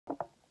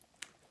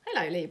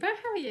Hello Libra,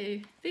 how are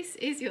you? This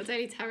is your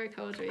daily tarot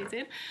card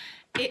reading.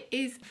 It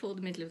is for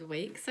the middle of the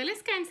week, so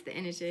let's go into the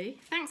energy.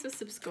 Thanks for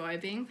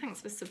subscribing,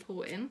 thanks for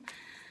supporting.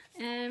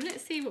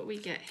 Let's see what we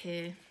get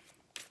here.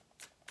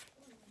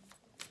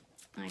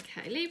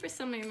 Okay, Libra,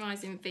 Sun, Moon,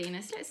 Rising,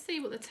 Venus. Let's see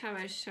what the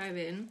tarot is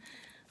showing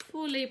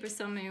for Libra,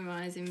 Sun, Moon,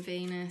 Rising,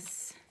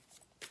 Venus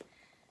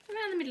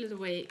around the middle of the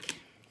week.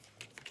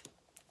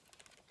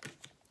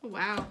 Oh,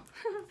 wow,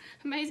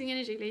 amazing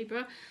energy,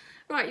 Libra.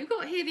 Right, you've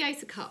got here the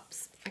Ace of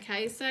Cups.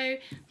 Okay, so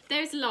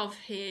there's love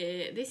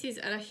here. This is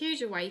a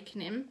huge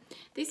awakening.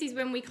 This is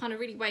when we kind of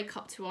really wake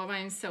up to our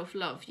own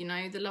self-love, you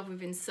know, the love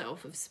within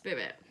self, of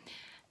spirit.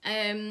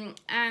 And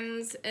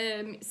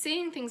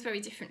seeing things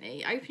very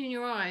differently, opening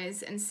your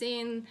eyes and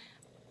seeing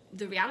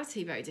the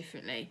reality very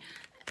differently.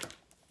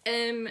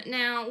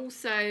 Now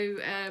also,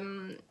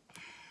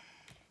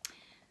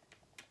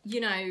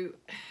 you know,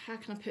 how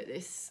can I put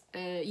this?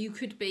 You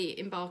could be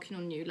embarking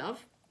on new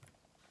love.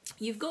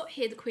 You've got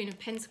here the Queen of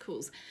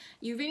Pentacles.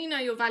 You really know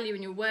your value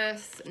and your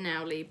worth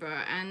now,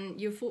 Libra, and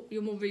you're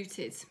more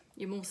rooted,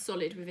 you're more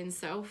solid within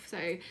self.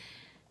 So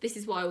this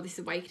is why all this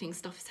awakening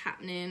stuff is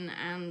happening.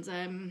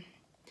 And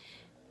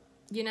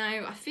you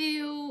know, I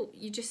feel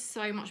you're just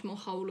so much more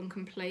whole and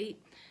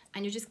complete,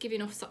 and you're just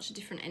giving off such a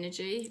different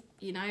energy,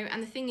 you know.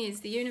 And the thing is,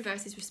 the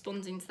universe is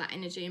responding to that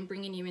energy and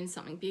bringing you in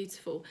something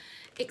beautiful.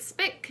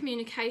 Expect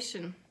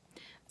communication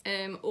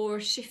or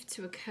a shift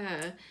to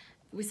occur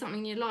with something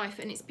in your life,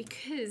 and it's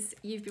because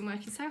you've been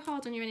working so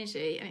hard on your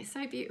energy and it's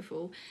so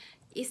beautiful.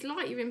 It's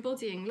like you're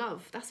embodying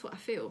love. That's what I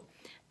feel.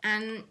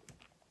 And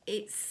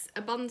it's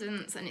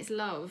abundance and it's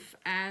love,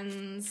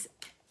 and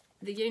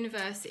the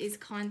universe is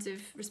kind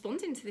of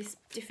responding to this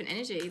different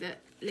energy that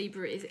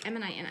Libra is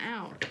emanating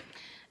out.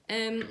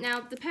 Now,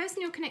 the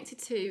person you're connected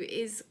to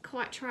is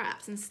quite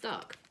trapped and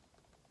stuck.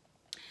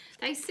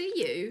 They see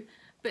you,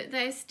 but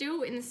they're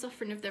still in the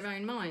suffering of their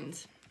own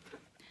mind.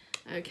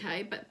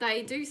 Okay, but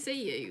they do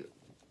see you.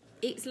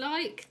 It's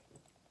like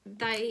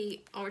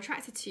they are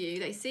attracted to you,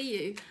 they see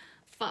you,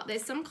 but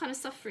there's some kind of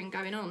suffering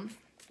going on,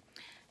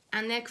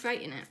 and they're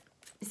creating it.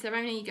 It's their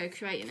own ego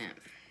creating it,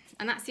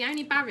 and that's the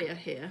only barrier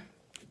here.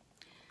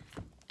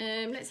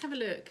 Let's have a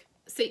look.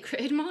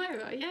 Secret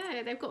admirer.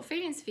 Yeah, they've got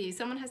feelings for you.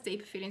 Someone has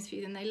deeper feelings for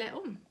you than they let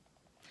on.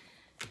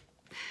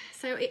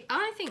 So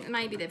I think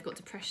maybe they've got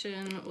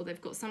depression, or they've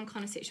got some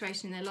kind of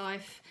situation in their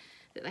life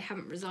that they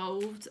haven't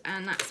resolved,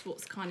 and that's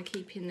what's kind of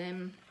keeping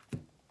them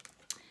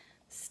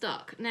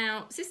stuck.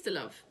 Now, sister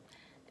love,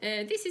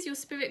 this is your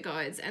spirit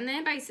guides, and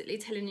they're basically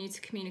telling you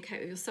to communicate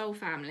with your soul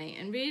family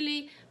and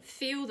really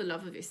feel the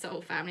love of your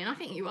soul family. And I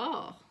think you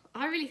are.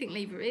 I really think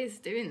Libra is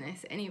doing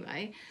this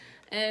anyway.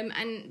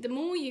 And the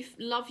more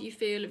love you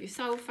feel of your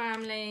soul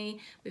family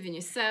within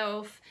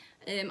yourself,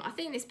 I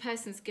think this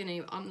person's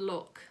going to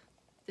unlock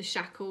the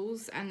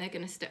shackles, and they're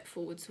going to step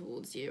forward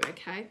towards you.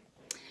 Okay.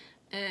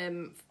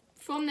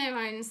 From their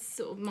own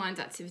sort of mind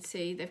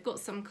activity, they've got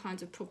some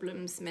kind of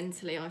problems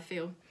mentally, I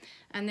feel,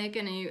 and they're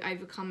going to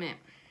overcome it,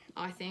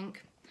 I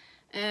think.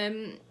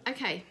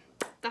 Okay,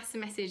 that's the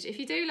message. If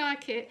you do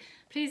like it,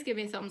 please give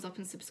me a thumbs up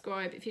and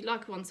subscribe. If you'd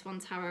like a one-to-one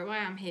tarot, I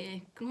am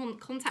here.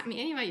 Contact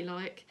me any way you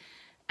like,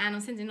 and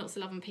I'm sending lots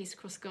of love and peace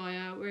across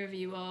Gaia, wherever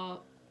you are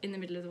in the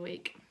middle of the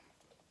week.